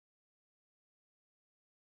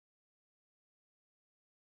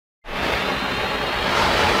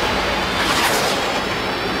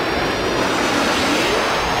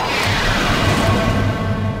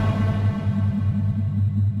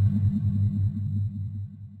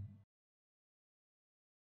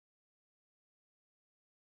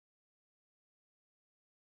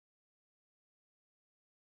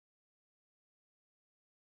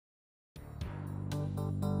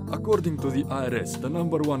According to the IRS, the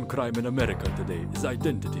 #1 crime in America today is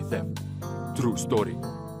identity theft. True story.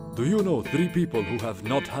 Do you know 3 people who have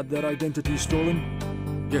not had their identity stolen?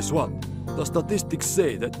 Guess what? The statistics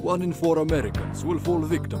say that 1 in 4 Americans will fall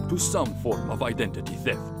victim to some form of identity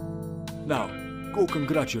theft. Now, go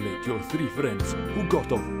congratulate your 3 friends who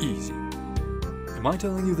got off easy. Am I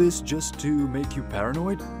telling you this just to make you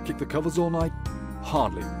paranoid? Kick the covers all night?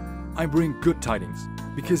 Hardly. I bring good tidings,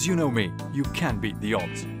 because you know me, you can beat the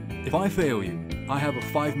odds. If I fail you, I have a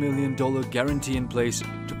 $5 million guarantee in place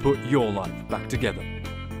to put your life back together.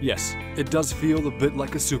 Yes, it does feel a bit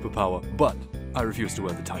like a superpower, but I refuse to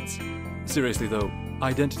wear the tights. Seriously though,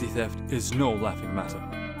 identity theft is no laughing matter.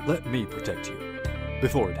 Let me protect you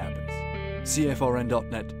before it happens.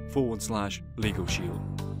 cfrn.net/legal shield.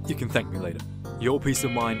 You can thank me later. Your peace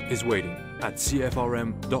of mind is waiting at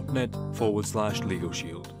cfrm.net/legal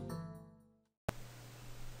shield.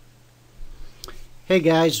 Hey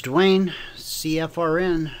guys, Dwayne,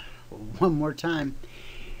 CFRN, one more time.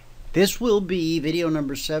 This will be video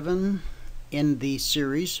number 7 in the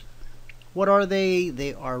series. What are they?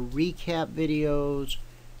 They are recap videos,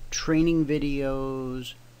 training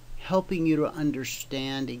videos, helping you to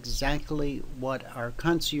understand exactly what our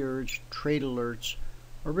Concierge Trade Alerts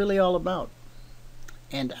are really all about.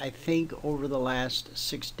 And I think over the last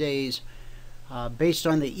 6 days, based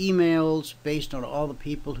on the emails, based on all the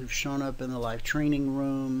people who've shown up in the live training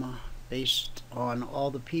room, based on all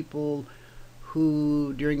the people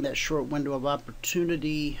who during that short window of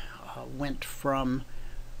opportunity went from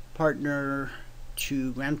partner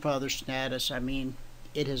to grandfather status, I mean,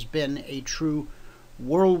 it has been a true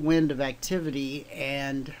whirlwind of activity,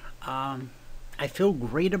 and I feel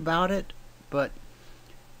great about it, but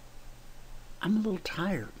I'm a little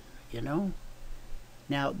tired, you know.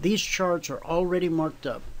 Now these charts are already marked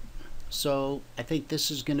up, so I think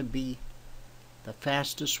this is going to be the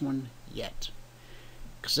fastest one yet,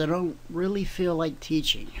 because I don't really feel like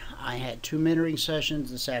teaching. I had 2 mentoring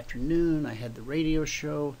sessions this afternoon, I had the radio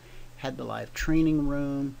show, had the live training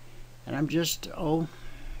room, and I'm just, I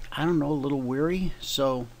don't know, a little weary.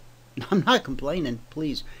 So I'm not complaining,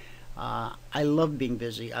 please. I love being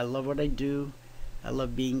busy. I love what I do. I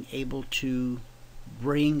love being able to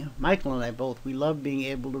bring, Michael and I both, we love being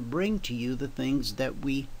able to bring to you the things that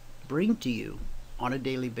we bring to you on a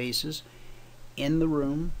daily basis, in the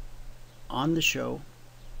room, on the show.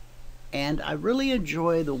 And I really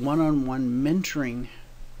enjoy the one-on-one mentoring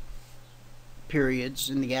periods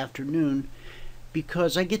in the afternoon,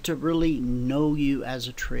 because I get to really know you as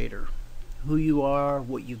a trader, who you are,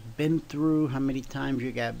 what you've been through, how many times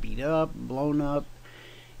you got beat up, blown up,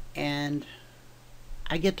 and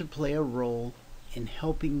I get to play a role in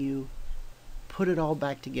helping you put it all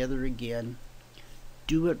back together again,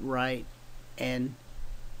 do it right, and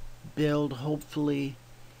build, hopefully,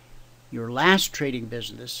 your last trading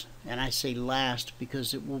business. And I say last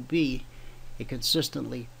because it will be a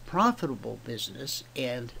consistently profitable business,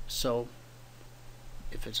 and so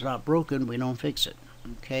if it's not broken, we don't fix it.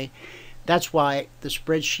 Okay, that's why the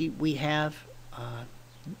spreadsheet we have,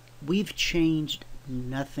 we've changed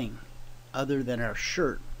nothing other than our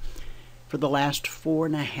shirt for the last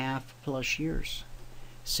 4.5+ years.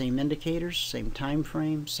 Same indicators, same time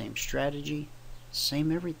frame, same strategy,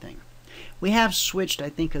 same everything. We have switched, I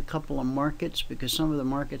think, a couple of markets, because some of the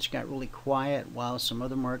markets got really quiet while some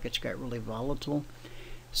other markets got really volatile.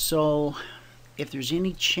 So if there's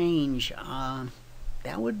any change,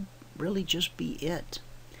 that would really just be it.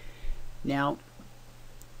 Now,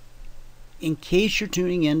 in case you're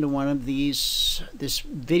tuning into one of these, this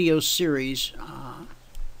video series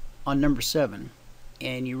on number 7,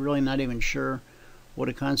 and you're really not even sure what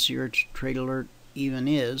a Concierge Trade Alert even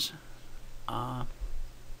is, I'm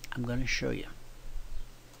going to show you.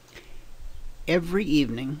 Every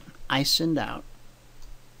evening I send out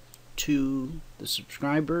to the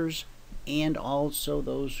subscribers and also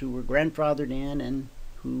those who were grandfathered in and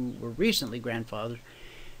who were recently grandfathered,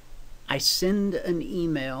 I send an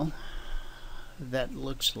email that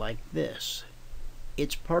looks like this.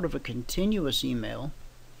 It's part of a continuous email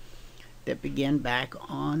that began back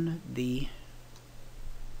on the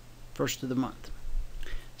 1st of the month.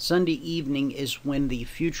 Sunday evening is when the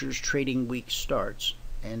futures trading week starts,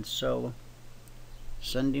 and so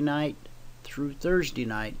Sunday night through Thursday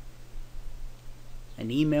night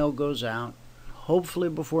an email goes out, hopefully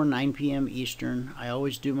before 9 p.m. Eastern. I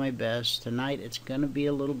always do my best. Tonight it's going to be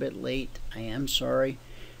a little bit late. I am sorry,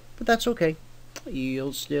 but that's okay.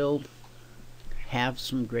 You'll still have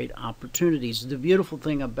some great opportunities. The beautiful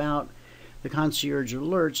thing about the Concierge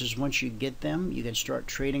Alerts is once you get them, you can start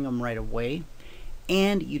trading them right away,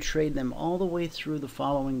 and you trade them all the way through the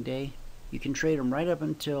following day You can trade them right up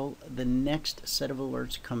until the next set of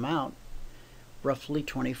alerts come out, roughly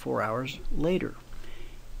 24 hours later.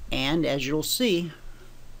 And as you'll see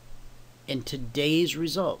in today's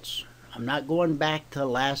results, I'm not going back to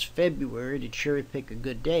last February to cherry pick a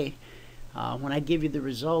good day. When I give you the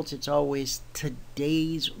results, it's always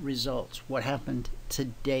today's results. What happened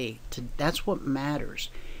today? That's what matters.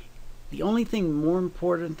 The only thing more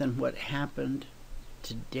important than what happened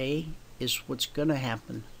today is what's going to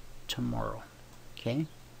happen tomorrow. Okay?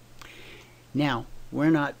 Now, we're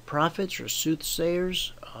not prophets or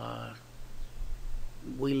soothsayers.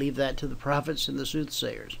 We leave that to the prophets and the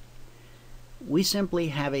soothsayers. We simply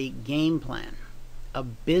have a game plan, a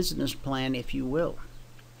business plan, if you will.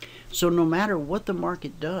 So no matter what the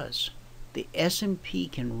market does, the S&P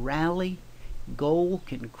can rally, gold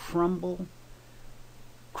can crumble,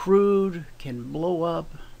 crude can blow up.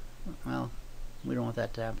 Well, we don't want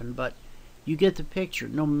that to happen, but you get the picture.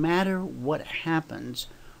 No matter what happens,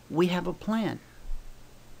 we have a plan.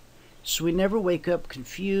 So we never wake up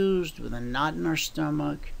confused with a knot in our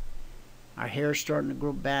stomach, our hair starting to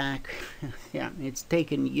grow back. Yeah, it's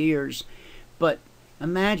taken years. But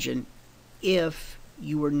imagine if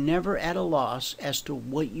you were never at a loss as to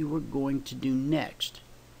what you were going to do next,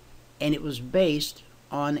 and it was based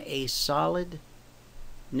on a solid,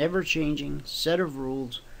 never-changing set of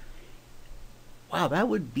rules. Wow, that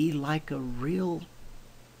would be like a real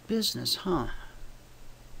business, huh?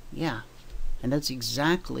 Yeah, and that's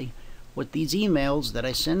exactly what these emails that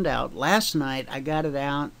I send out. Last night, I got it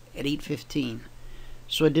out at 8:15,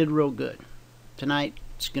 so I did real good. Tonight,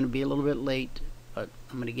 it's going to be a little bit late, but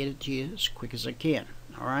I'm going to get it to you as quick as I can.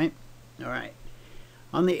 All right? All right.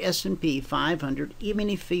 On the S&P 500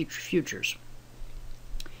 Emini futures,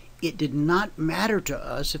 it did not matter to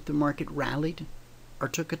us if the market rallied or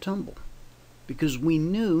took a tumble, because we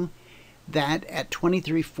knew that at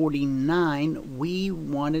 23.49 we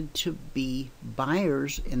wanted to be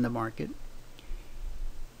buyers in the market,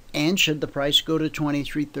 and should the price go to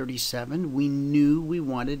 23.37, we knew we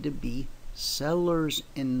wanted to be sellers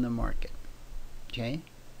in the market. Okay?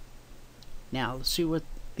 Now, let's see what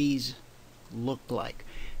these look like.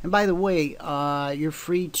 And by the way, you're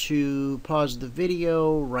free to pause the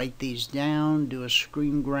video, write these down, do a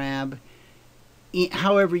screen grab.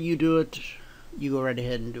 However you do it, you go right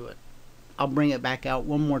ahead and do it. I'll bring it back out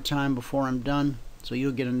one more time before I'm done, so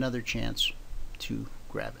you'll get another chance to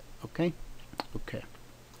grab it. Okay? Okay.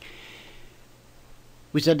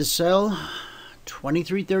 We said to sell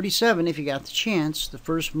 23.37 if you got the chance. The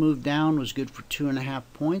first move down was good for 2.5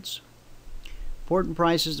 points. Important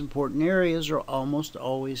prices, important areas are almost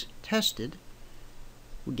always tested.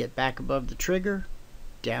 We get back above the trigger.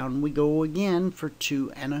 Down we go again for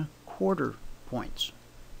 2.25 points.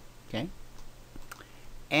 Okay?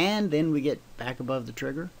 And then we get back above the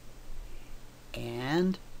trigger.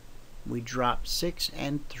 And we drop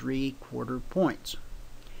 6.75 points.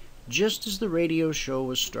 Just as the radio show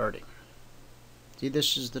was starting. See,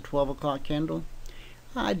 this is the 12 o'clock candle.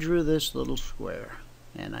 I drew this little square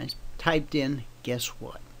and I typed in guess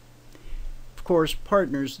what. Of course,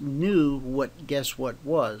 partners knew what guess what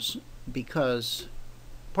was, because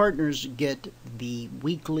partners get the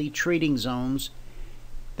weekly trading zones.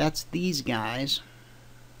 That's these guys,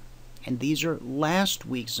 and these are last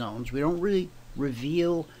week's zones. We don't really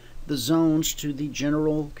reveal the zones to the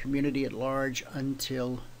general community at large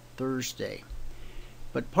until Thursday,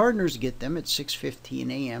 but partners get them at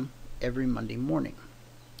 6:15 a.m. every Monday morning.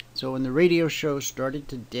 So when the radio show started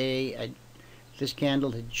today, this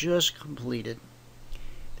candle had just completed.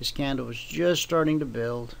 This candle was just starting to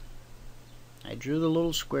build. I drew the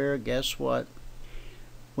little square. Guess what?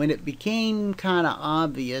 When it became kind of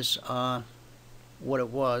obvious what it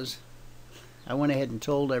was, I went ahead and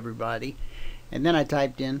told everybody, and then I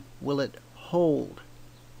typed in, will it hold?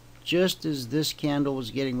 Just as this candle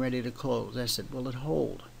was getting ready to close, I said, will it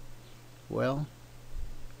hold? Well,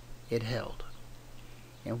 it held.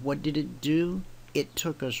 And what did it do? It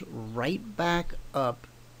took us right back up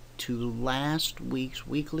to last week's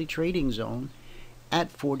weekly trading zone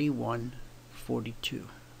at 41.42.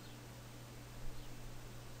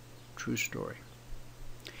 True story.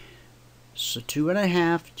 So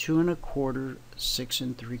 2.5, 2.25,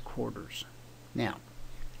 6.75. Now,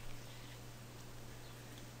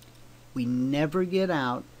 we never get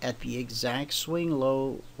out at the exact swing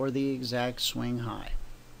low or the exact swing high.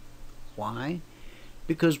 Why?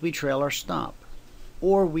 Because we trail our stop,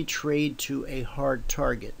 or we trade to a hard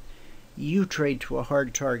target. You trade to a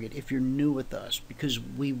hard target if you're new with us, because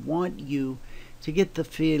we want you to get the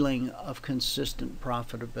feeling of consistent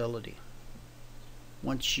profitability.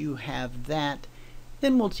 Once you have that,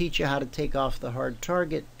 Then we'll teach you how to take off the hard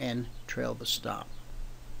target and trail the stop.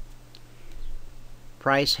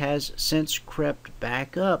 Price has since crept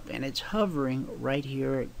back up, and it's hovering right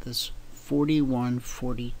here at this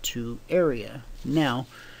 41.42 area. Now,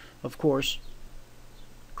 of course,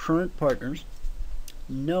 current partners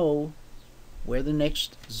know where the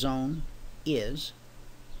next zone is,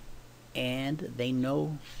 and they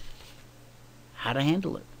know how to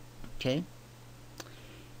handle it. Okay?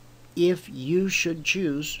 If you should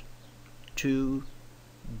choose to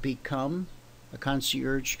become a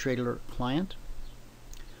Concierge Trade Alert client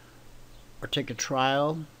or take a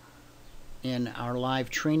trial in our live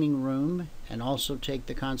training room and also take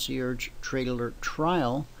the Concierge Trade Alert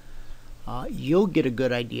trial, you'll get a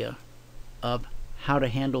good idea of how to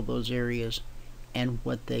handle those areas and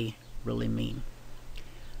what they really mean.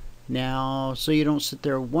 Now, so you don't sit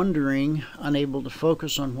there wondering, unable to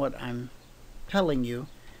focus on what I'm telling you,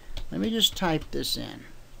 let me just type this in: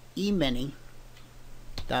 emini.cfrn.net.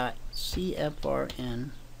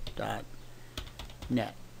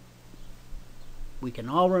 We can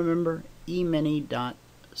all remember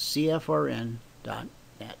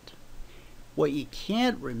emini.cfrn.net. What you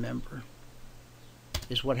can't remember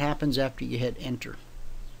is what happens after you hit enter.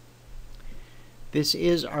 This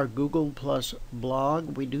is our Google Plus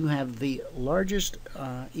blog. We do have the largest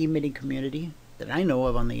Emini community that I know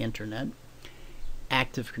of on the internet,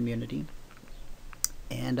 active community,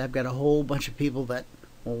 and I've got a whole bunch of people that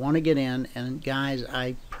will want to get in. And guys,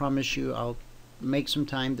 I promise you I'll make some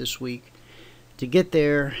time this week to get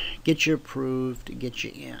there, get you approved, to get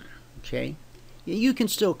you in. Okay, you can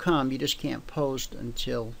still come, you just can't post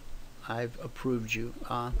until I've approved you,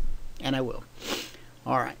 and I will.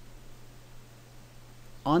 All right,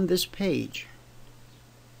 on this page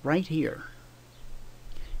right here,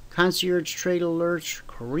 Concierge Trade Alerts,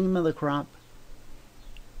 cream of the crop.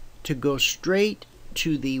 To go straight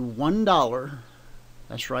to the $1,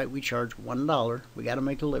 that's right, we charge $1, we got to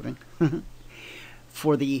make a living,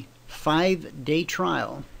 for the 5-day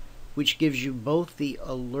trial, which gives you both the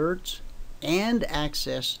alerts and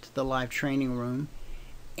access to the live training room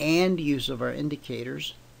and use of our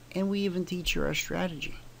indicators, and we even teach you our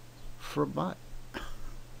strategy for a buck.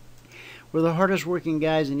 We're the hardest working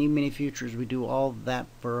guys in Emini Futures. We do all that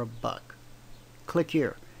for a buck. Click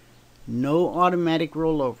here. No automatic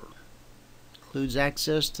rollover. Includes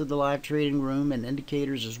access to the live trading room and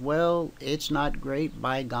indicators as well. It's not great,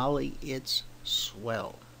 by golly, it's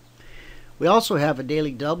swell. We also have a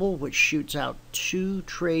daily double, which shoots out 2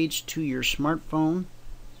 trades to your smartphone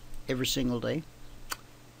every single day.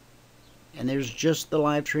 And there's just the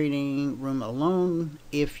live trading room alone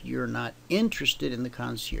if you're not interested in the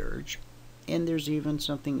concierge. And there's even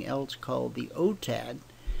something else called the OTAD,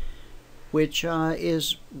 which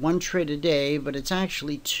is 1 trade a day, but it's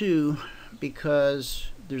actually 2 because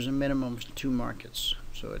there's a minimum of 2 markets,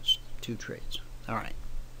 so it's 2 trades. All right,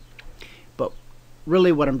 but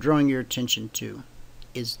really what I'm drawing your attention to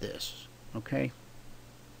is this, okay?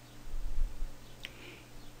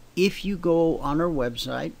 If you go on our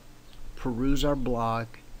website, peruse our blog,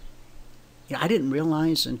 I didn't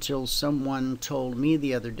realize until someone told me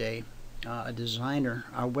the other day, a designer,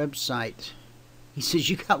 our website, he says,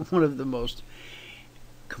 you got one of the most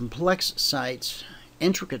complex sites,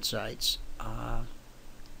 intricate sites,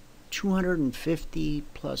 250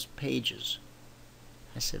 plus pages.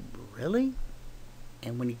 I said, really?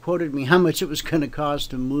 And when he quoted me how much it was going to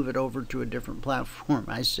cost to move it over to a different platform,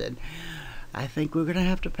 I said, I think we're going to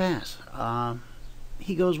have to pass.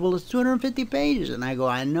 He goes, well, it's 250 pages. And I go,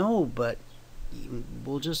 I know, but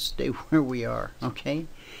we'll just stay where we are, okay?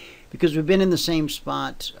 Because we've been in the same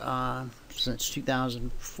spot since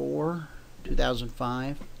 2004,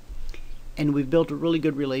 2005. And we've built a really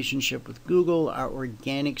good relationship with Google. Our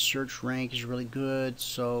organic search rank is really good.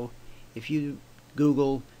 So if you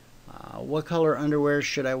Google, what color underwear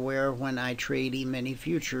should I wear when I trade Emini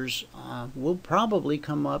Futures, we'll probably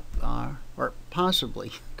come up, or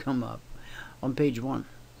possibly come up on page 1,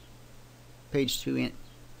 page 2,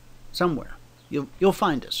 somewhere. You'll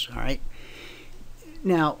find us, all right?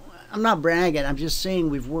 Now, I'm not bragging. I'm just saying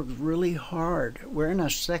we've worked really hard. We're in our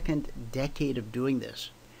 2nd decade of doing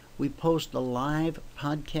this. We post a live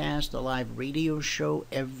podcast, a live radio show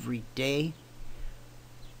every day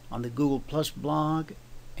on the Google Plus blog,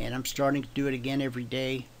 and I'm starting to do it again every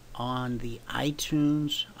day on the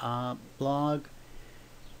iTunes blog.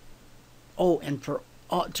 Oh, and to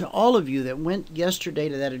all of you that went yesterday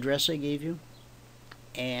to that address I gave you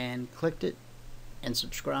and clicked it and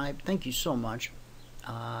subscribed, thank you so much.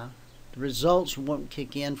 The results won't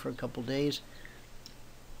kick in for a couple days,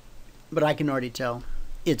 but I can already tell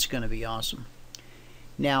it's going to be awesome.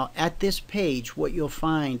 Now, at this page, what you'll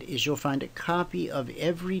find is you'll find a copy of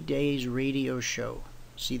every day's radio show.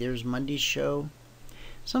 See, there's Monday's show.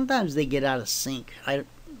 Sometimes they get out of sync. I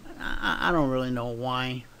don't really know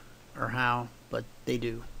why or how, but they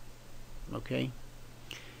do. Okay.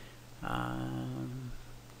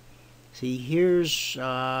 See, here's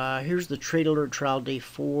the Trade Alert Trial Day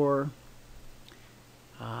 4.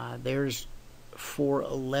 There's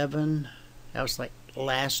 4/11. That was like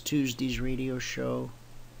last Tuesday's radio show.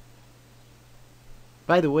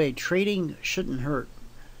 By the way, trading shouldn't hurt.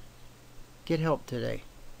 Get help today.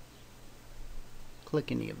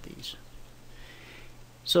 Click any of these.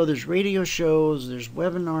 So there's radio shows, there's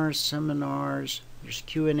webinars, seminars, there's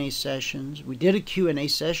Q&A sessions. We did a Q&A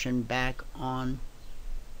session back on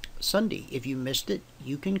Sunday. If you missed it,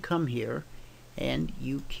 you can come here and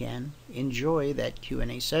you can enjoy that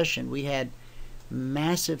Q&A session. We had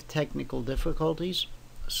massive technical difficulties,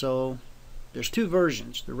 so there's two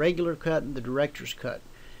versions, the regular cut and the director's cut.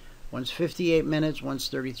 One's 58 minutes, one's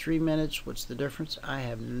 33 minutes. What's the difference? I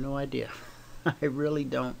have no idea. I really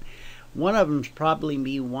don't. One of them's probably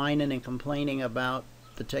me whining and complaining about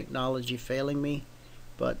the technology failing me,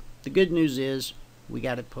 but the good news is we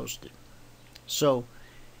got it posted. So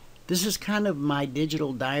this is kind of my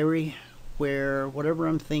digital diary, where whatever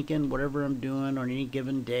I'm thinking, whatever I'm doing on any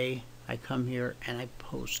given day, I come here and I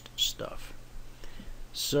post stuff.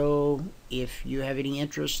 So if you have any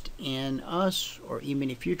interest in us or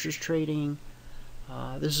Emini futures trading,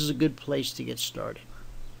 this is a good place to get started.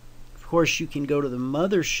 Of course, you can go to the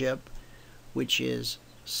mothership, which is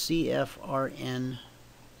cfrn.net.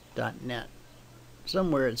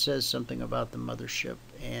 Somewhere it says something about the mothership,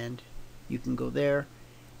 and you can go there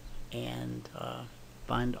and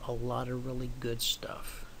find a lot of really good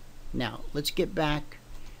stuff. Now, let's get back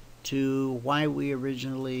to why we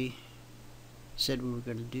originally said we were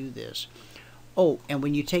going to do this. Oh, and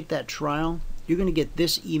when you take that trial, you're going to get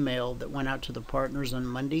this email that went out to the partners on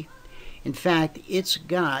Monday. In fact, it's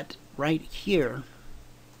got right here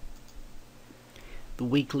the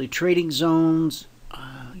weekly trading zones.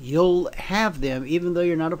 You'll have them even though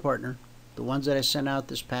you're not a partner. The ones that I sent out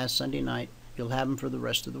this past Sunday night, you'll have them for the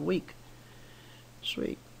rest of the week.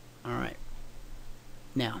 Sweet. All right.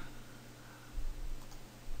 Now,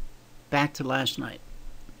 back to last night.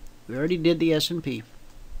 We already did the S&P,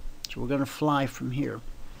 so we're going to fly from here.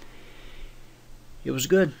 It was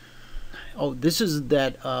good. Oh, this is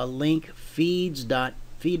that link,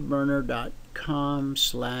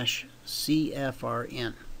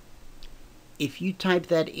 feeds.feedburner.com/CFRN. If you type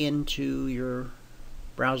that into your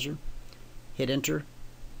browser, hit enter,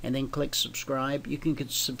 and then click subscribe, you can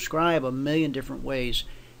subscribe a million different ways.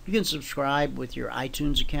 You can subscribe with your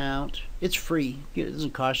iTunes account. It's free. It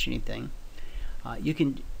doesn't cost you anything. You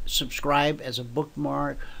can subscribe as a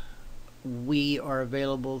bookmark. We are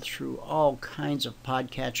available through all kinds of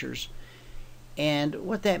podcatchers. And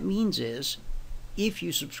what that means is, if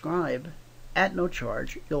you subscribe at no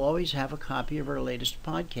charge, you'll always have a copy of our latest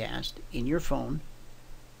podcast in your phone.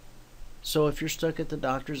 So if you're stuck at the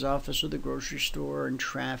doctor's office or the grocery store in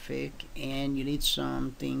traffic and you need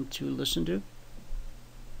something to listen to,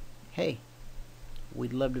 hey,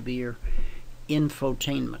 we'd love to be your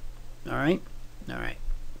infotainment. All right? All right.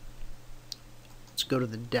 Let's go to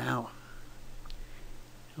the Dow.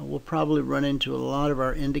 We'll probably run into a lot of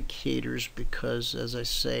our indicators because, as I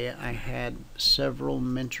say, I had several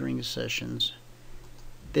mentoring sessions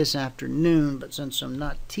this afternoon, but since I'm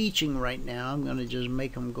not teaching right now, I'm going to just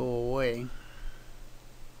make them go away.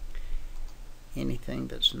 Anything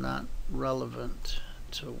that's not relevant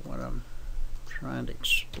to what I'm trying to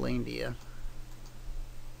explain to you.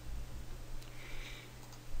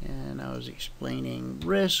 And I was explaining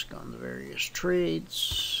risk on the various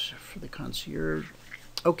trades for the concierge.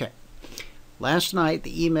 Okay, last night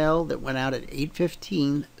the email that went out at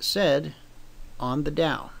 8:15 said on the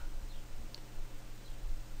Dow,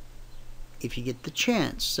 if you get the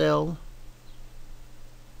chance, sell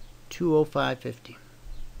 205.50.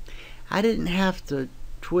 I didn't have to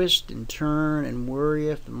twist and turn and worry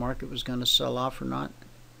if the market was going to sell off or not.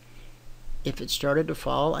 If it started to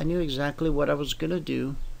fall, I knew exactly what I was going to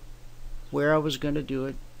do, where I was going to do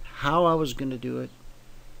it, how I was going to do it.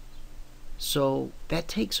 So that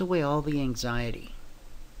takes away all the anxiety.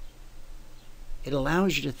 It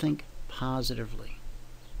allows you to think positively.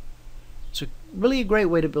 It's really a great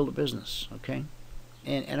way to build a business, okay?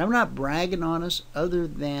 And I'm not bragging on us other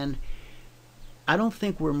than I don't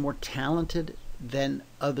think we're more talented than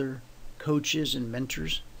other coaches and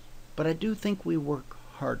mentors, but I do think we work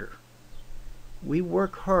harder. We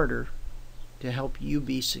work harder to help you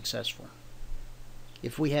be successful.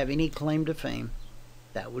 If we have any claim to fame,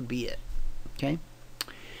 that would be it. Okay?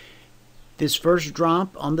 This first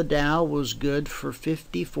drop on the Dow was good for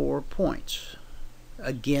 54 points.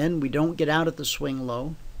 Again, we don't get out at the swing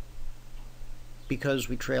low because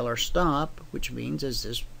we trail our stop, which means as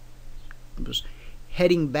this was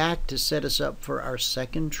heading back to set us up for our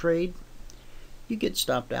second trade, you get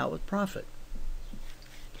stopped out with profit.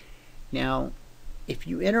 Now, if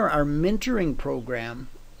you enter our mentoring program,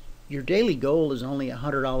 your daily goal is only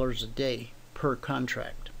 $100 a day per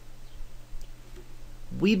contract.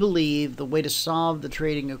 We believe the way to solve the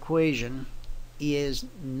trading equation is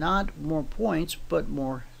not more points, but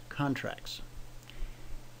more contracts.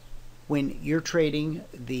 When you're trading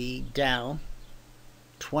the Dow,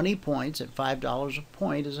 20 points at $5 a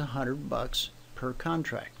point is $100 per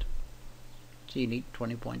contract. So you need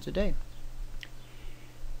 20 points a day.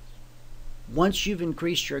 Once you've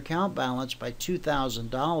increased your account balance by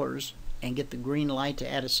 $2,000 and get the green light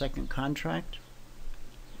to add a second contract,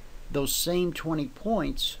 those same 20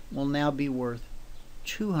 points will now be worth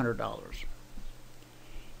 $200.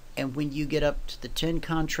 And when you get up to the 10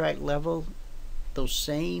 contract level, those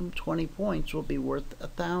same 20 points will be worth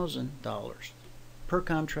 $1,000 per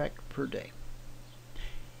contract per day.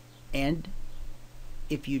 And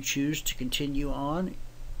if you choose to continue on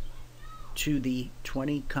to the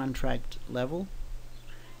 20 contract level,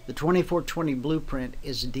 the 2420 blueprint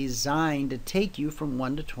is designed to take you from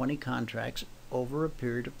 1 to 20 contracts over a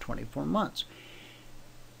period of 24 months.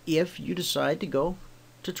 If you decide to go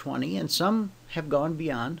to 20, and some have gone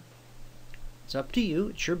beyond, it's up to you,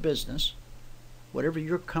 it's your business, whatever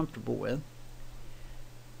you're comfortable with.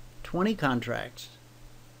 20 contracts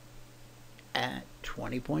at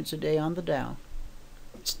 20 points a day on the Dow.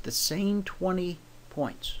 It's the same 20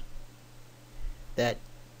 points that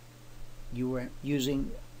you were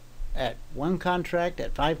using at 1 contract,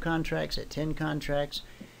 at 5 contracts, at 10 contracts.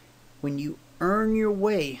 When you earn your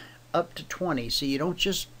way up to 20, so you don't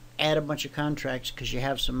just add a bunch of contracts because you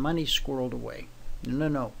have some money squirreled away.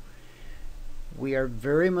 No. We are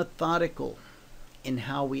very methodical in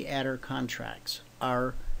how we add our contracts.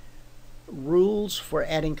 Our rules for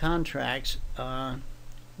adding contracts, our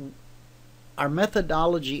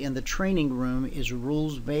methodology in the training room is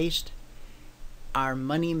rules-based. Our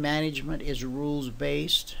money management is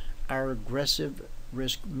rules-based. Our aggressive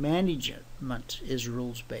risk management is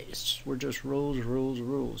rules-based. We're just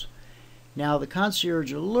rules. Now the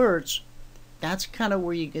Concierge Alerts, that's kind of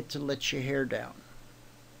where you get to let your hair down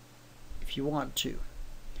if you want to.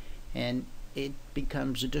 And it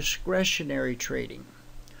becomes a discretionary trading.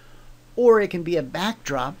 Or it can be a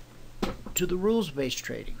backdrop to the rules-based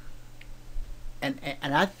trading. And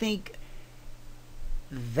I think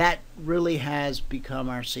that really has become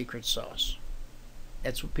our secret sauce.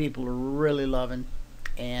 That's what people are really loving.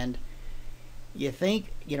 And you think,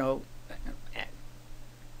 into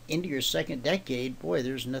your second decade, boy,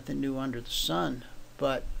 there's nothing new under the sun.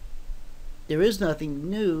 But there is nothing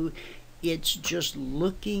new. It's just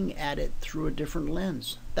looking at it through a different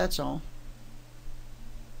lens. That's all.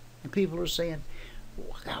 And people are saying,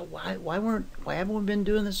 why haven't we been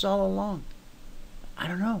doing this all along? I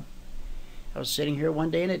don't know. I was sitting here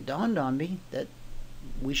one day and it dawned on me that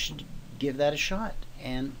we should give that a shot.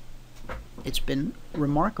 And it's been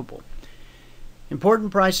remarkable.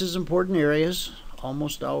 Important prices, important areas,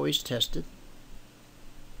 almost always tested.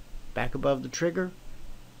 Back above the trigger,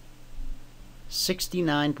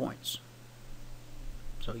 69 points.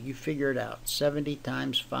 So you figure it out. 70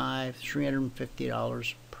 times 5,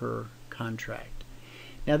 $350 per contract.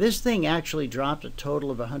 Now this thing actually dropped a total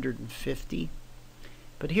of 150.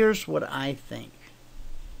 But here's what I think.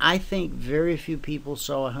 I think very few people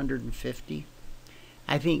saw 150.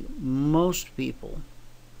 I think most people,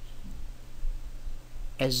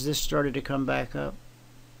 as this started to come back up,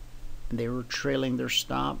 they were trailing their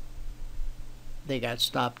stop. They got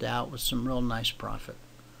stopped out with some real nice profit.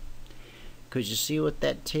 Because you see what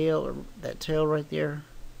that tail right there,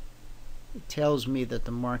 it tells me that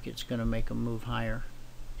the market's going to make a move higher,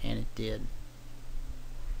 and it did.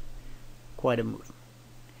 Quite a move.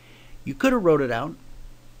 You could have wrote it out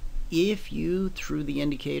if you threw the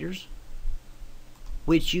indicators,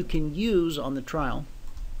 which you can use on the trial.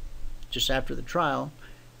 Just after the trial,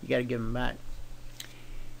 you got to give them back.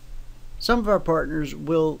 Some of our partners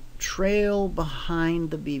will trail behind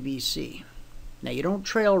the BBC. Now you don't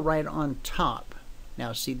trail right on top.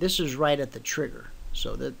 Now see, this is right at the trigger,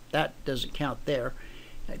 so that doesn't count there.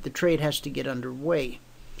 The trade has to get underway.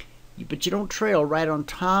 But you don't trail right on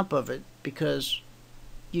top of it because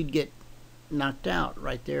you'd get knocked out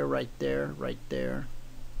right there, right there, right there,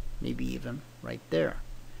 maybe even right there.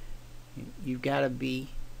 You've got to be,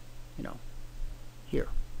 here.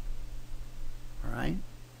 All right?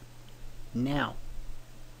 Now,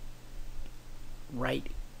 right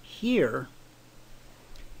here,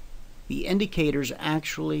 the indicators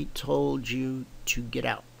actually told you to get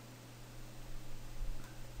out.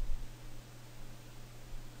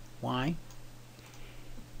 Why?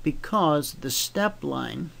 Because the step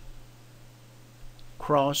line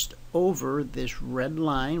crossed over this red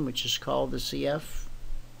line, which is called the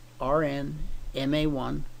CFRN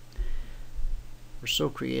MA1. We're so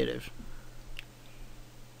creative.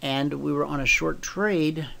 And we were on a short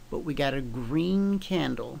trade, but we got a green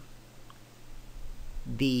candle.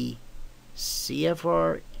 The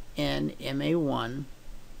CFRN MA1,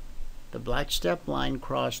 the black step line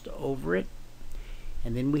crossed over it,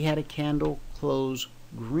 and then we had a candle close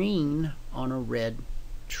green on a red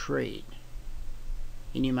trade.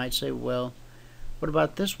 And you might say, well, what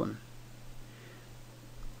about this one?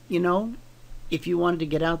 You know, if you wanted to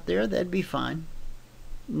get out there, that'd be fine.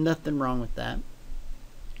 Nothing wrong with that.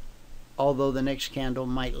 Although the next candle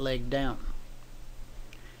might leg down.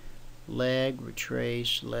 Leg,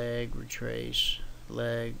 retrace, leg, retrace,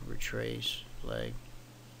 leg, retrace, leg.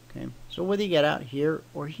 Okay, so whether you get out here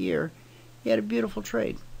or here, you had a beautiful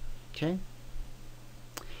trade. Okay.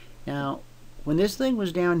 Now, when this thing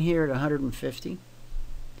was down here at 150,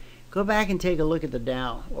 go back and take a look at the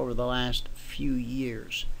Dow over the last few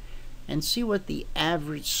years and see what the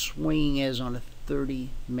average swing is on a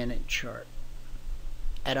 30-minute chart.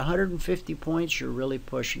 At 150 points, you're really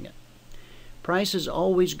pushing it. Price is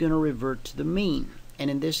always going to revert to the mean,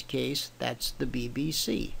 and in this case, that's the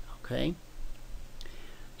BBC. Okay?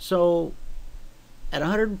 So, at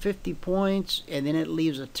 150 points, and then it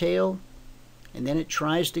leaves a tail, and then it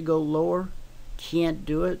tries to go lower, can't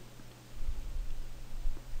do it.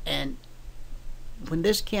 And when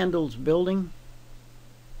this candle's building,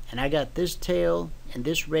 and I got this tail and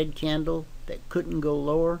this red candle that couldn't go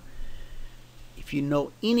lower, if you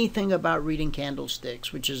know anything about reading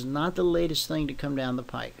candlesticks, which is not the latest thing to come down the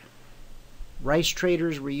pike, rice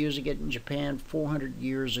traders were using it in Japan 400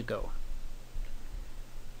 years ago.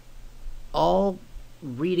 All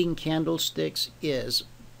reading candlesticks is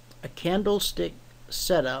a candlestick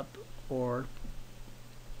setup or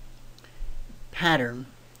pattern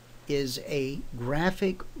is a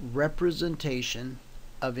graphic representation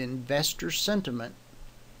of investor sentiment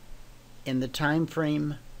in the time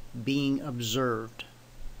frame being observed.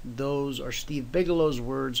 Those are Steve Bigelow's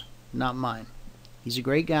words, not mine. He's a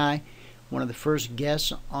great guy, one of the first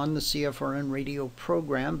guests on the CFRN radio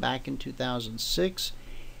program back in 2006.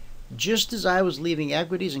 Just as I was leaving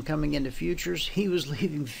equities and coming into futures, he was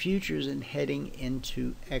leaving futures and heading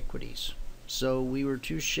into equities. So we were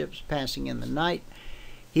two ships passing in the night.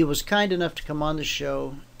 He was kind enough to come on the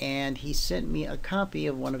show, and he sent me a copy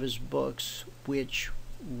of one of his books, which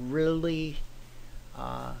really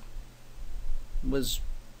was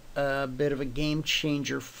a bit of a game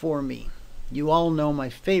changer for me. You all know my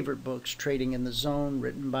favorite books, Trading in the Zone,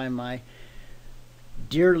 written by my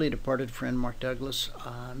dearly departed friend Mark Douglas.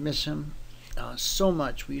 Miss him so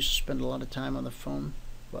much. We used to spend a lot of time on the phone,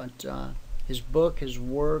 but his book, his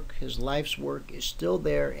work, his life's work is still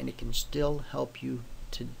there, and it can still help you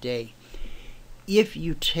today. If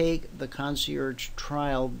you take the Concierge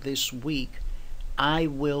trial this week, I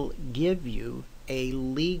will give you a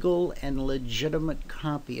legal and legitimate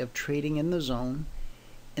copy of Trading in the Zone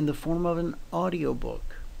in the form of an audiobook.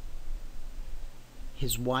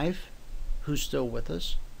 His wife, who's still with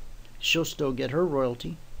us, she'll still get her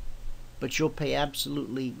royalty, but you'll pay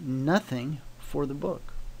absolutely nothing for the book.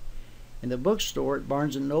 In the bookstore at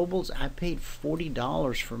Barnes & Noble's, I paid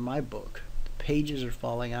 $40 for my book. The pages are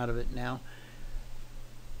falling out of it now.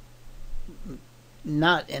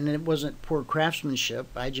 And it wasn't poor craftsmanship.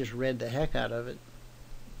 I just read the heck out of it.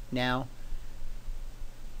 Now,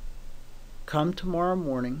 come tomorrow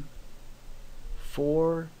morning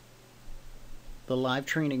for the live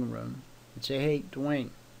training room and say, hey,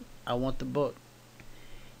 Dwayne, I want the book.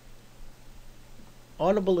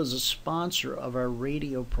 Audible is a sponsor of our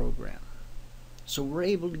radio program. So we're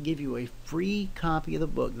able to give you a free copy of the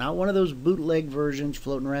book. Not one of those bootleg versions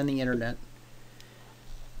floating around the internet.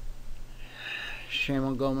 Shame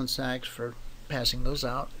on Goldman Sachs for passing those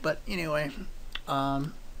out. But anyway,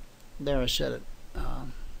 there I said it.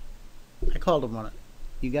 I called him on it.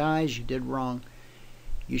 You guys, you did wrong.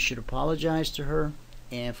 You should apologize to her,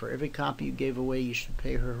 and for every copy you gave away, you should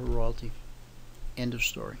pay her royalty. End of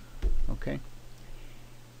story. Okay?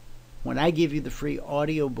 When I give you the free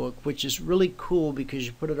audiobook, which is really cool because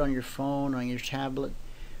you put it on your phone, on your tablet,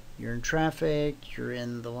 you're in traffic, you're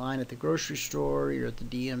in the line at the grocery store, you're at the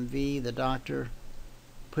DMV, the doctor,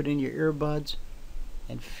 put in your earbuds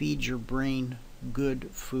and feed your brain good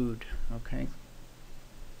food, okay?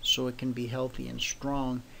 So it can be healthy and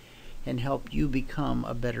strong. and help you become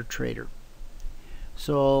a better trader.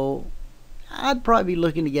 So I'd probably be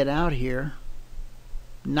looking to get out here,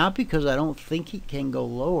 not because I don't think it can go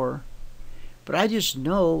lower, but I just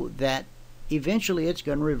know that eventually it's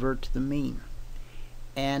going to revert to the mean.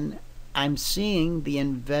 And I'm seeing the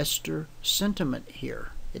investor sentiment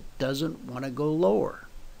here. It doesn't want to go lower.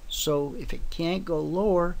 So if it can't go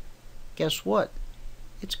lower, guess what?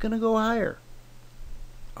 It's going to go higher.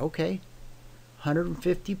 Okay,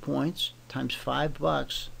 150 points times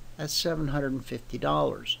 $5, that's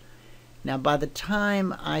 $750. Now by the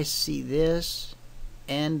time I see this,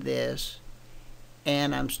 and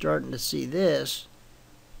I'm starting to see this,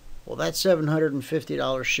 well, that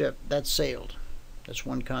 $750 ship, that's sailed. That's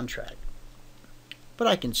one contract. But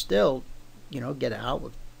I can still, get out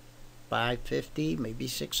with $550, maybe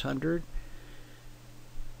 $600.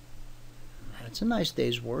 That's a nice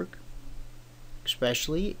day's work,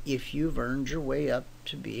 especially if you've earned your way up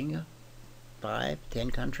to being a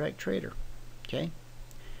 5-10 contract trader. Okay?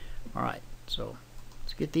 All right, so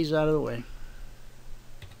let's get these out of the way.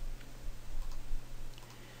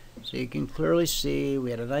 So you can clearly see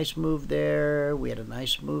we had a nice move there, we had a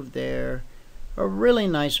nice move there, a really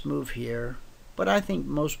nice move here, but I think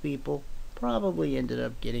most people probably ended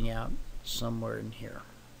up getting out somewhere in here.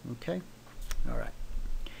 Okay? All right.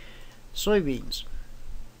 Soybeans.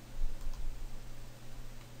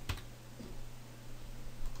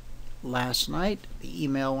 Last night the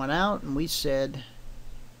email went out and we said,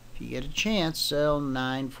 if you get a chance, sell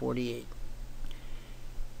 948.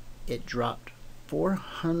 It dropped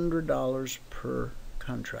 $400 per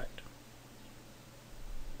contract.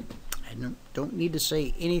 I don't need to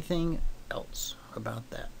say anything else about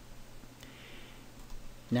that.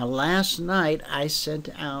 Now last night I sent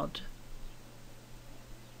out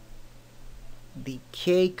the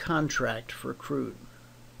K contract for crude.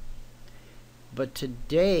 But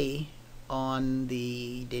today on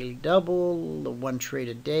the Daily Double, the 1 trade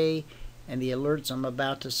a day, and the alerts I'm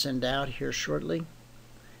about to send out here shortly,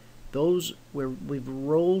 those we've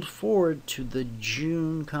rolled forward to the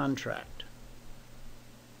June contract.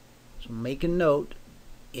 So make a note,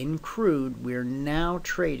 in crude we're now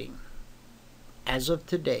trading, as of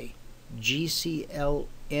today,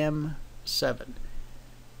 GCLM 7.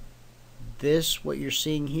 This, what you're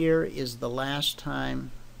seeing here, is the last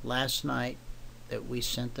night that we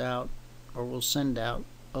sent out, or will send out,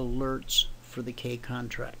 alerts for the K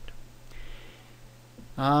contract.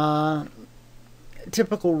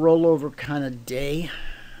 Typical rollover kind of day.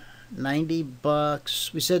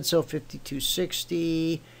 $90. We said sell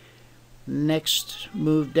 52.60. Next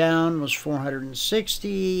move down was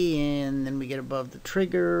 460, and then we get above the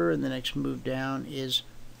trigger, and the next move down is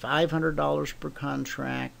 $500 per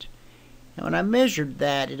contract. And when I measured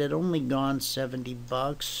that, it had only gone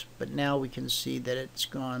 $70, but now we can see that it's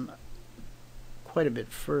gone quite a bit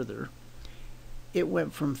further. It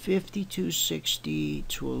went from 52.60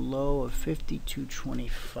 to a low of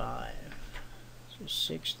 52.25. So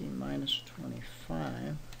 60 minus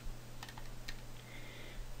 25.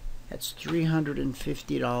 That's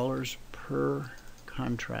 $350 per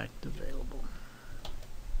contract available.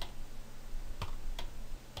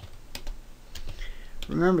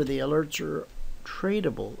 Remember, the alerts are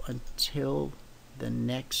tradable until the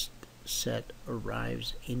next set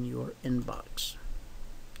arrives in your inbox.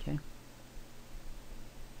 Okay?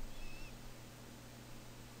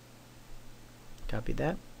 Copy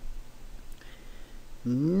that.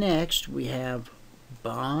 Next, we have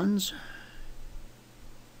bonds.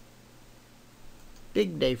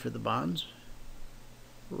 Big day for the bonds.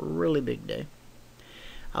 Really big day.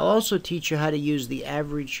 I'll also teach you how to use the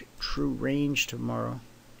average true range tomorrow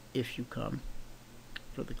if you come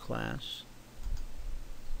for the class.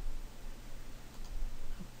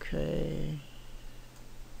 Okay.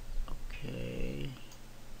 Get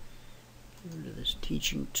rid of this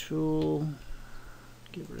teaching tool.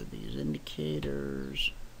 Get rid of these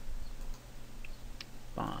indicators.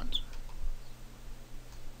 Bonds.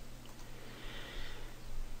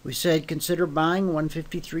 We said consider buying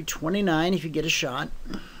 153.29 if you get a shot.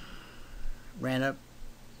 Ran up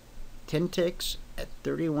 10 ticks at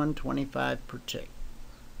 31.25 per tick.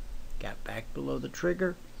 Got back below the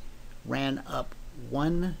trigger. Ran up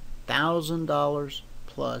 $1,000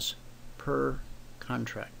 plus per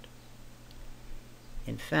contract.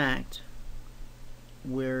 In fact,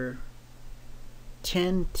 we're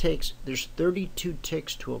 10 ticks. There's 32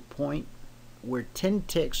 ticks to a point. We're 10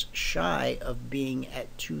 ticks shy of being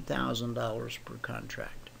at $2,000 per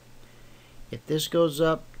contract. If this goes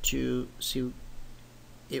up to, see,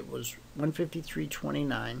 it was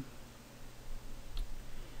 153.29.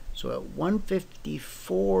 So at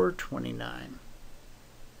 154.29,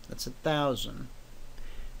 That's 1,000.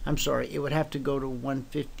 I'm sorry, it would have to go to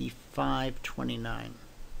 155.29.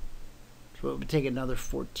 So it would take another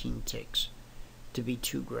 14 ticks to be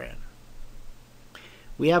 $2,000.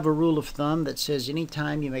 We have a rule of thumb that says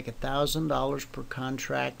anytime you make $1,000 per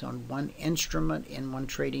contract on one instrument in one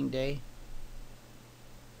trading day,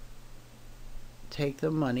 take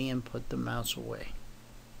the money and put the mouse away.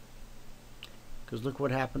 Because look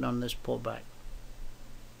what happened on this pullback.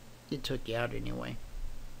 It took you out anyway.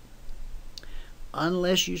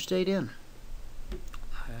 Unless you stayed in.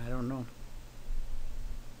 I don't know.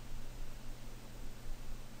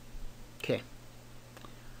 Okay.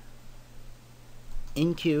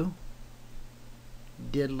 NQ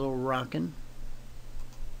did a little rocking,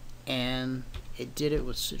 and it did it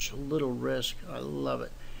with such a little risk. I love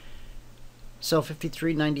it. Sell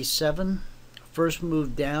 53.97. First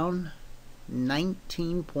move down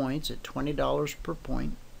 19 points at $20 per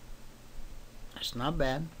point. That's not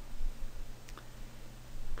bad.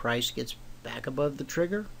 Price gets back above the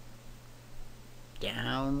trigger.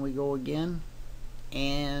 Down we go again.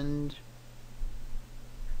 And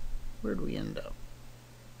where'd we end up?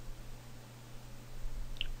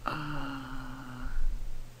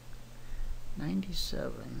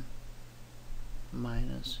 97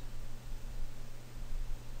 minus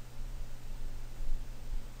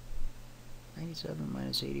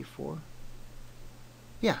 84.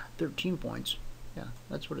 Yeah, 13 points. Yeah,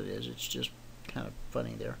 that's what it is. It's just kind of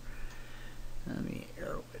funny there. Let me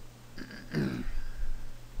arrow it.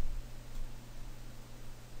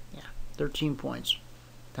 Yeah, 13 points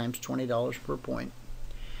times $20 per point.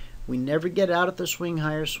 We never get out at the swing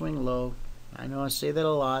high or swing low. I know I say that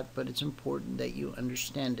a lot, but it's important that you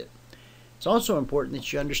understand it. It's also important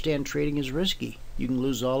that you understand trading is risky. You can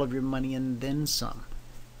lose all of your money and then some.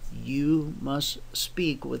 You must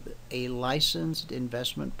speak with a licensed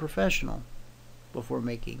investment professional before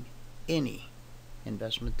making any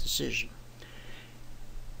investment decision.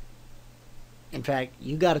 In fact,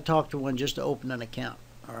 you got to talk to one just to open an account.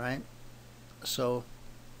 All right. So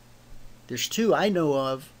there's two I know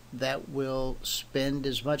of that will spend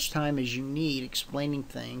as much time as you need explaining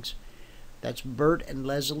things. That's Bert and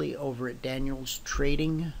Leslie over at Daniels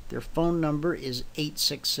Trading. Their phone number is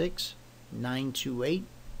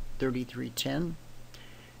 866-928-3310.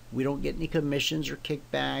 We don't get any commissions or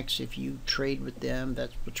kickbacks if you trade with them.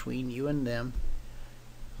 That's between you and them.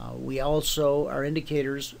 We also, our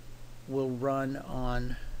indicators will run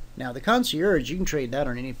on, now the Concierge, you can trade that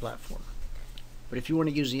on any platform. But if you want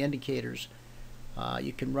to use the indicators,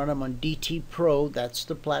 you can run them on DT Pro. That's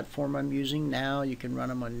the platform I'm using now. You can run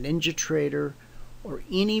them on Ninja Trader or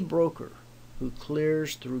any broker who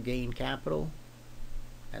clears through Gain Capital.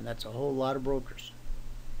 And that's a whole lot of brokers.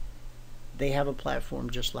 They have a platform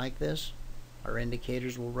just like this. Our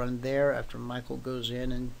indicators will run there after Michael goes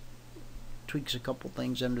in and tweaks a couple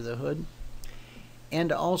things under the hood.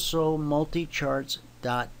 And also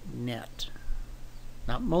multicharts.net.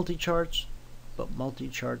 Not multicharts, but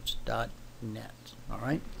multicharts.net. All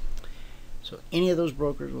right. So any of those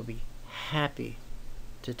brokers will be happy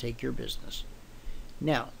to take your business.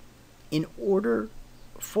 Now, in order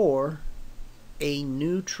for a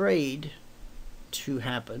new trade to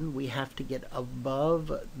happen, we have to get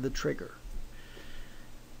above the trigger.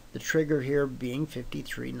 The trigger here being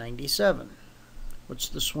 53.97. What's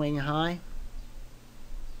the swing high?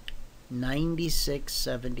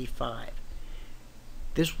 96.75.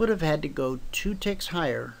 This would have had to go 2 ticks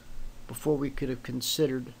higher before we could have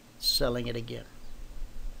considered selling it again.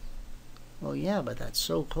 Well, yeah, but that's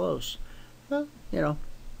so close. Well, you know,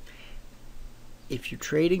 if you're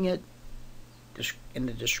trading it in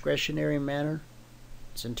a discretionary manner,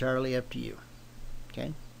 it's entirely up to you.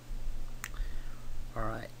 Okay? All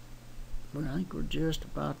right. Well, I think we're just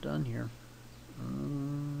about done here.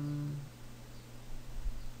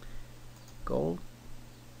 Gold?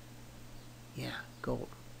 Yeah, gold.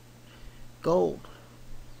 Gold.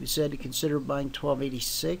 We said to consider buying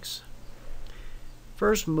 1286.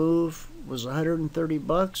 First move was 130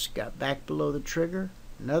 bucks, got back below the trigger,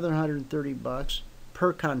 another 130 bucks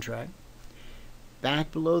per contract.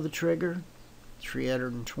 Back below the trigger,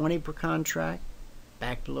 320 per contract.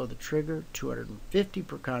 Back below the trigger, 250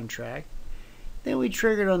 per contract. Then we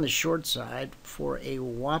triggered on the short side for a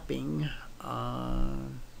whopping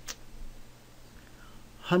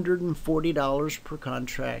 $140 per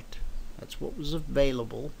contract. That's what was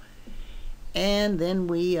available. And then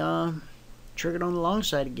we triggered on the long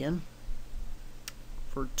side again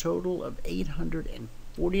for a total of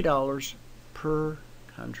 $840 per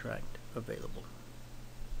contract available.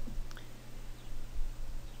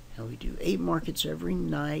 And we do 8 markets every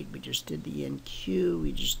night. We just did the NQ.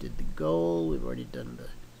 We just did the gold. We've already done the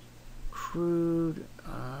crude.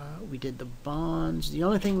 We did the bonds. The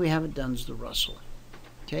only thing we haven't done is the Russell.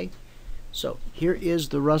 Okay, so here is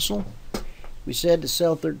the Russell. We said to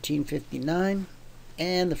sell 13.59,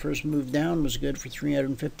 and the first move down was good for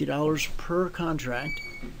 $350 per contract.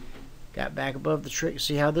 Got back above the trigger.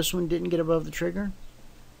 See how this one didn't get above the trigger?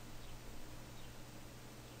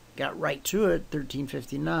 Got right to it,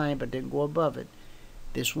 13.59, but didn't go above it.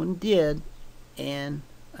 This one did, and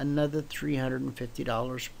another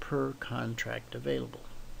 $350 per contract available.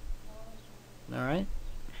 All right.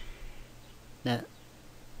 Now,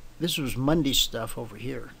 this was Monday stuff over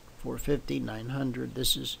here. 450, 900.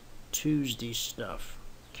 This is Tuesday stuff.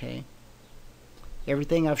 Okay.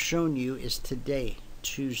 Everything I've shown you is today,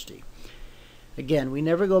 Tuesday. Again, we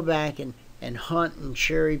never go back and hunt and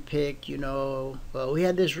cherry pick, you know. Well, we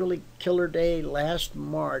had this really killer day last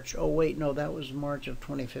March. Oh, wait, no, that was March of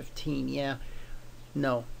 2015. Yeah.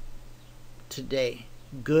 No. Today.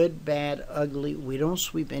 Good, bad, ugly. We don't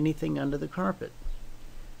sweep anything under the carpet,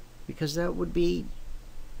 because that would be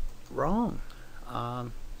wrong.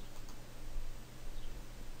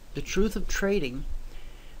 The truth of trading,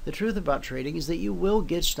 the truth about trading is that you will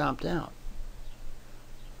get stomped out.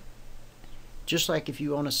 Just like if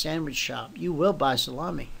you own a sandwich shop, you will buy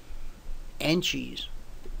salami and cheese,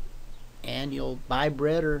 and you'll buy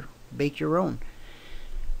bread or bake your own.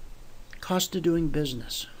 Cost of doing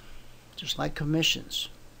business, just like commissions.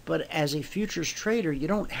 But as a futures trader, you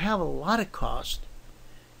don't have a lot of cost.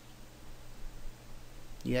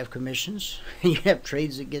 You have commissions, you have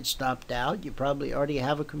trades that get stopped out, you probably already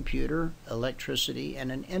have a computer, electricity,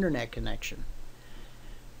 and an internet connection.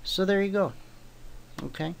 So there you go.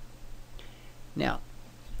 Okay? Now,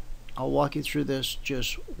 I'll walk you through this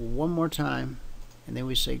just one more time, and then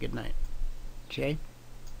we say goodnight. Okay?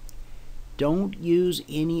 Don't use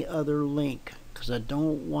any other link, because I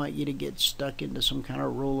don't want you to get stuck into some kind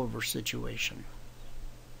of rollover situation.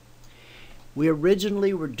 We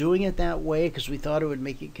originally were doing it that way because we thought it would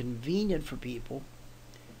make it convenient for people,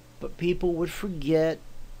 but people would forget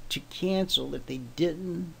to cancel if they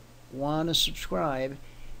didn't want to subscribe,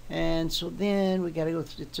 and so then we got to go.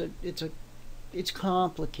 It's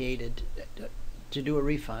complicated to do a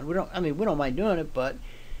refund. We don't mind doing it, but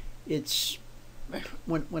it's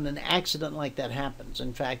when an accident like that happens.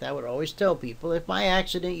 In fact, I would always tell people, if by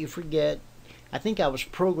accident you forget, I think I was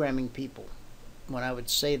programming people when I would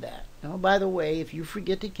say that. Oh, by the way, if you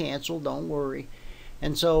forget to cancel, don't worry.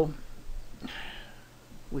 And so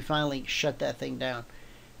we finally shut that thing down.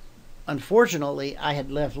 Unfortunately, I had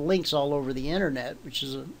left links all over the internet, which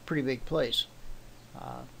is a pretty big place,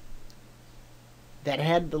 that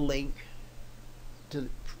had the link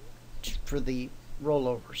for the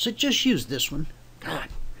rollover. So just use this one. God,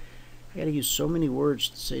 I got to use so many words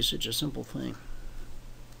to say such a simple thing.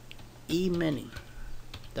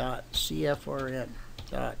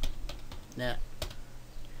 emini.cfrn.net.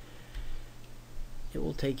 It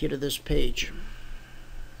will take you to this page,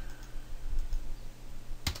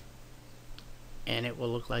 and it will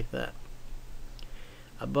look like that.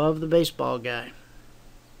 Above the baseball guy,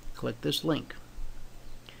 click this link.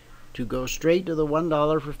 To go straight to the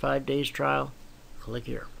 $1 for 5 days trial, click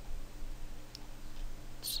here.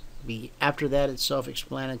 After that, it's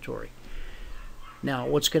self-explanatory. Now,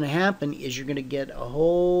 what's going to happen is you're going to get a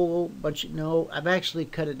whole bunch of, no, I've actually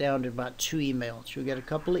cut it down to about 2 emails. You'll get a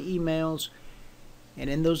couple of emails, and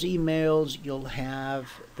in those emails, you'll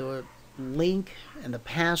have the link and the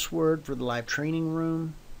password for the live training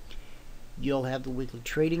room. You'll have the weekly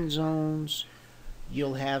trading zones.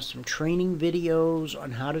 You'll have some training videos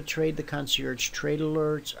on how to trade the Concierge Trade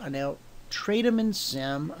Alerts. Now, trade them in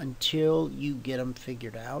Sim until you get them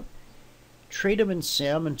figured out. Trade them in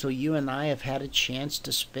Sim until you and I have had a chance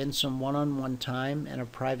to spend some one-on-one time in a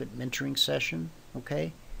private mentoring session,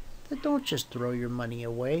 okay? But don't just throw your money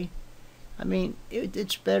away. I mean,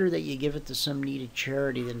 it's better that you give it to some needed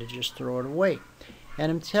charity than to just throw it away.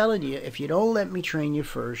 And I'm telling you, if you don't let me train you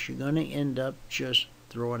first, you're going to end up just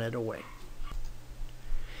throwing it away.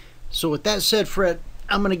 So with that said, Fred,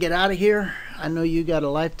 I'm going to get out of here. I know you got a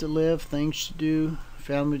life to live, things to do,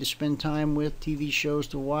 family to spend time with, TV shows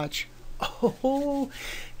to watch. Oh,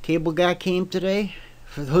 cable guy came today.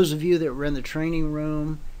 For those of you that were in the training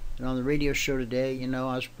room and on the radio show today, you know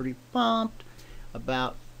I was pretty pumped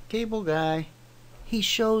about cable guy. He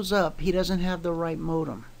shows up. He doesn't have the right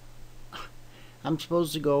modem. I'm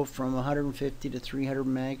supposed to go from 150 to 300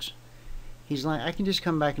 megs. He's like, I can just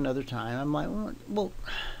come back another time. I'm like, well,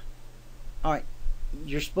 all right.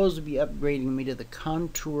 You're supposed to be upgrading me to the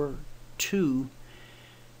Contour 2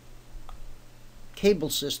 cable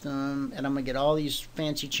system, and I'm going to get all these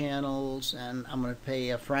fancy channels, and I'm going to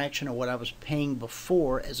pay a fraction of what I was paying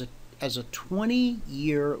before as as a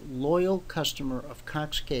 20-year loyal customer of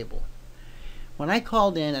Cox Cable, when I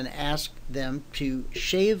called in and asked them to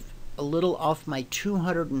shave a little off my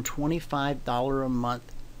 $225 a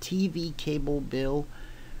month TV cable bill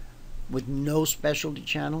with no specialty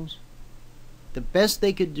channels, the best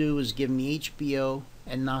they could do was give me HBO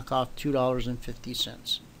and knock off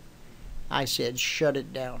 $2.50. I said, shut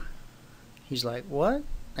it down. He's like, what?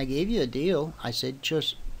 I gave you a deal. I said,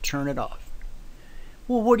 just turn it off.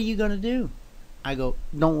 Well, what are you going to do? I go,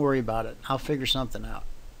 don't worry about it. I'll figure something out.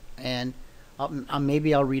 And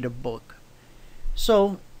maybe I'll read a book.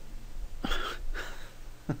 So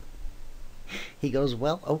he goes,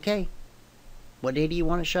 well, okay. What day do you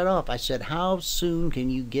want it shut off? I said, how soon can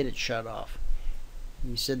you get it shut off?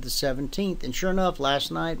 He said the 17th. And sure enough,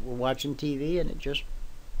 last night we're watching TV and it just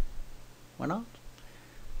went off.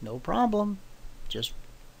 No problem. Just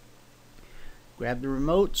grabbed the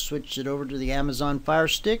remote, switched it over to the Amazon Fire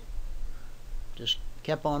Stick, just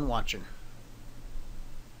kept on watching.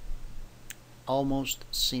 Almost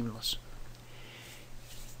seamless.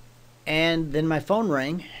 And then my phone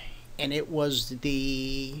rang, and it was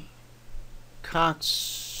the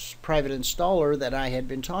Cox private installer that I had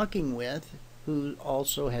been talking with, who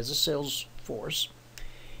also has a sales force.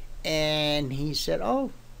 And he said, oh,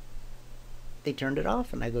 they turned it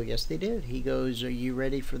off. And I go, yes, they did. He goes, are you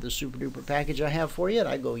ready for the super duper package I have for you? And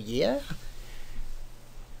I go, yeah.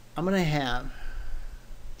 I'm going to have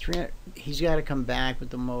 300. He's got to come back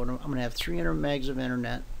with the modem. I'm going to have 300 megs of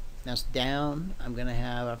internet. That's down. I'm going to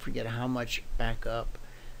have, I forget how much backup,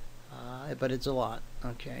 but it's a lot.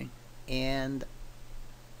 Okay. And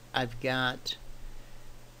I've got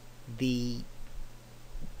the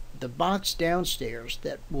box downstairs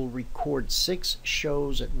that will record 6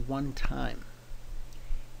 shows at one time.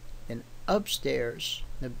 Then upstairs,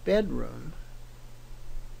 the bedroom,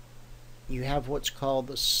 you have what's called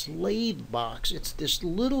the slave box. It's this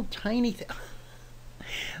little tiny thing.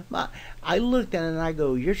 I looked at it and I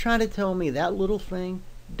go, you're trying to tell me that little thing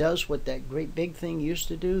does what that great big thing used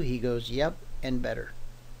to do? He goes, yep, and better.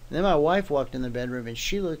 And then my wife walked in the bedroom and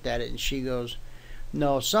she looked at it and she goes,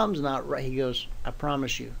 no, something's not right. He goes, I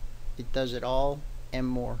promise you, it does it all and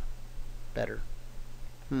more better.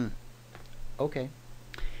 Okay.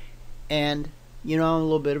 And, you know, I'm a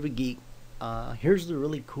little bit of a geek. Here's the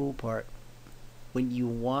really cool part. When you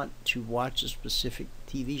want to watch a specific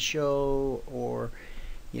TV show, or,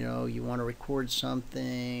 you know, you want to record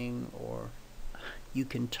something, or you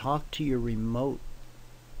can talk to your remote.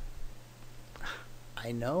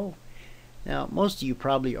 I know. Now, most of you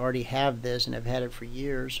probably already have this and have had it for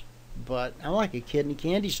years, but I'm like a kid in a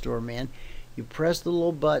candy store, man. You press the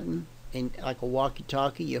little button, and like a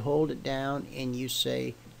walkie-talkie, you hold it down, and you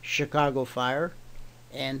say, Chicago Fire,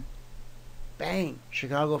 and bang,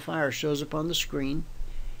 Chicago Fire shows up on the screen.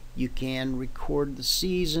 You can record the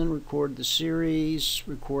season, record the series,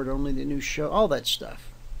 record only the new show, all that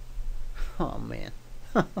stuff. Oh, man.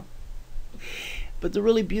 But the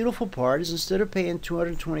really beautiful part is, instead of paying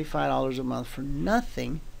 $225 a month for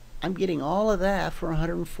nothing, I'm getting all of that for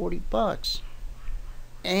 $140.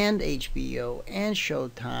 And HBO, and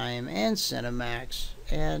Showtime, and Cinemax,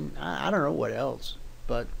 and I don't know what else.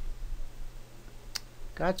 But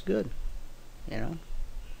God's good, you know.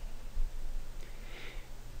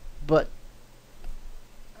 But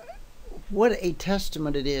what a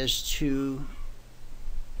testament it is to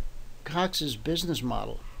Cox's business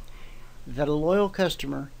model, that a loyal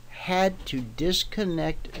customer had to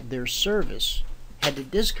disconnect their service, to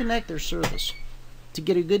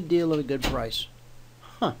get a good deal at a good price.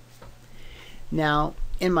 Now,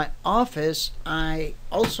 in my office, I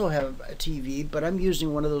also have a TV, but I'm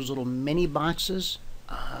using one of those little mini boxes.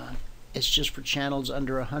 It's just for channels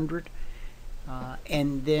under 100.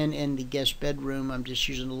 And then in the guest bedroom, I'm just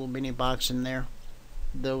using a little mini box in there.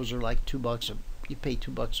 Those are like $2. You pay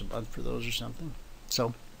 $2 a month for those or something.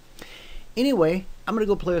 So, anyway, I'm gonna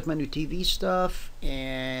go play with my new TV stuff,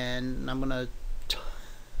 and I'm gonna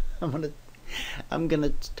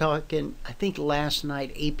talk. And I think last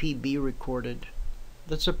night APB recorded.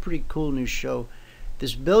 That's a pretty cool new show.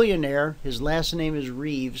 This billionaire, his last name is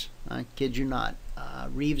Reeves. I kid you not.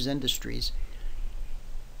 Reeves Industries.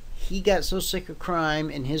 He got so sick of crime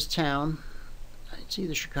in his town. It's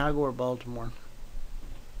either Chicago or Baltimore.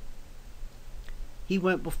 He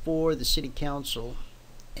went before the city council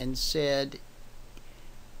and said,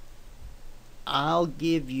 I'll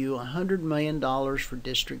give you $100 million for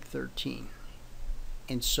District 13.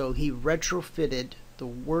 And so he retrofitted the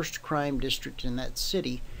worst crime district in that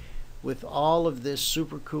city with all of this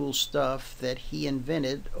super cool stuff that he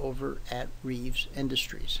invented over at Reeves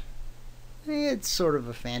Industries. It's sort of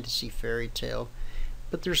a fantasy fairy tale,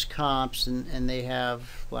 but there's cops, and they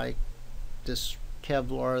have like this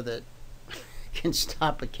Kevlar that can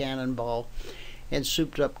stop a cannonball, and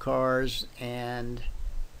souped up cars, and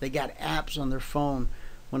they got apps on their phone.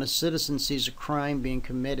 When a citizen sees a crime being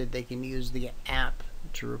committed, they can use the app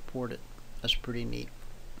to report it. That's pretty neat.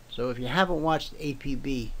 So if you haven't watched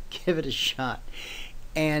APB, give it a shot.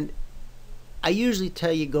 And I usually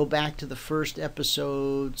tell you go back to the first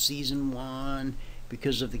episode, season 1,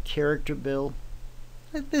 because of the character build.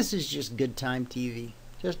 This is just good time TV.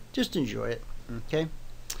 Just enjoy it. Okay?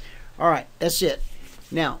 All right, that's it.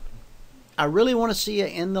 Now, I really want to see you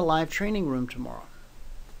in the live training room tomorrow.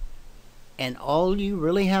 And all you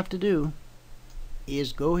really have to do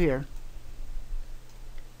is go here,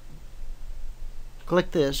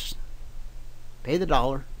 click this, pay the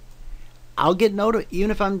 $1. I'll get notified, even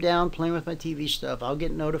if I'm down playing with my TV stuff, I'll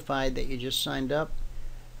get notified that you just signed up.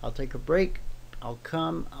 I'll take a break. I'll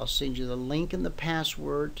come. I'll send you the link and the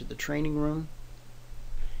password to the training room.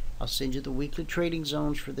 I'll send you the weekly trading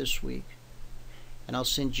zones for this week. And I'll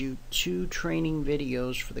send you 2 training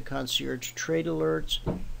videos for the Concierge Trade Alerts.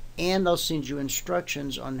 And I'll send you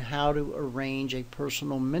instructions on how to arrange a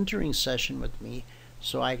personal mentoring session with me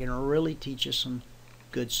so I can really teach you some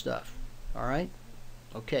good stuff. All right?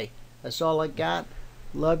 Okay. That's all I got.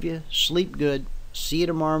 Love you. Sleep good. See you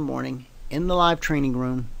tomorrow morning in the live training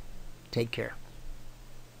room. Take care.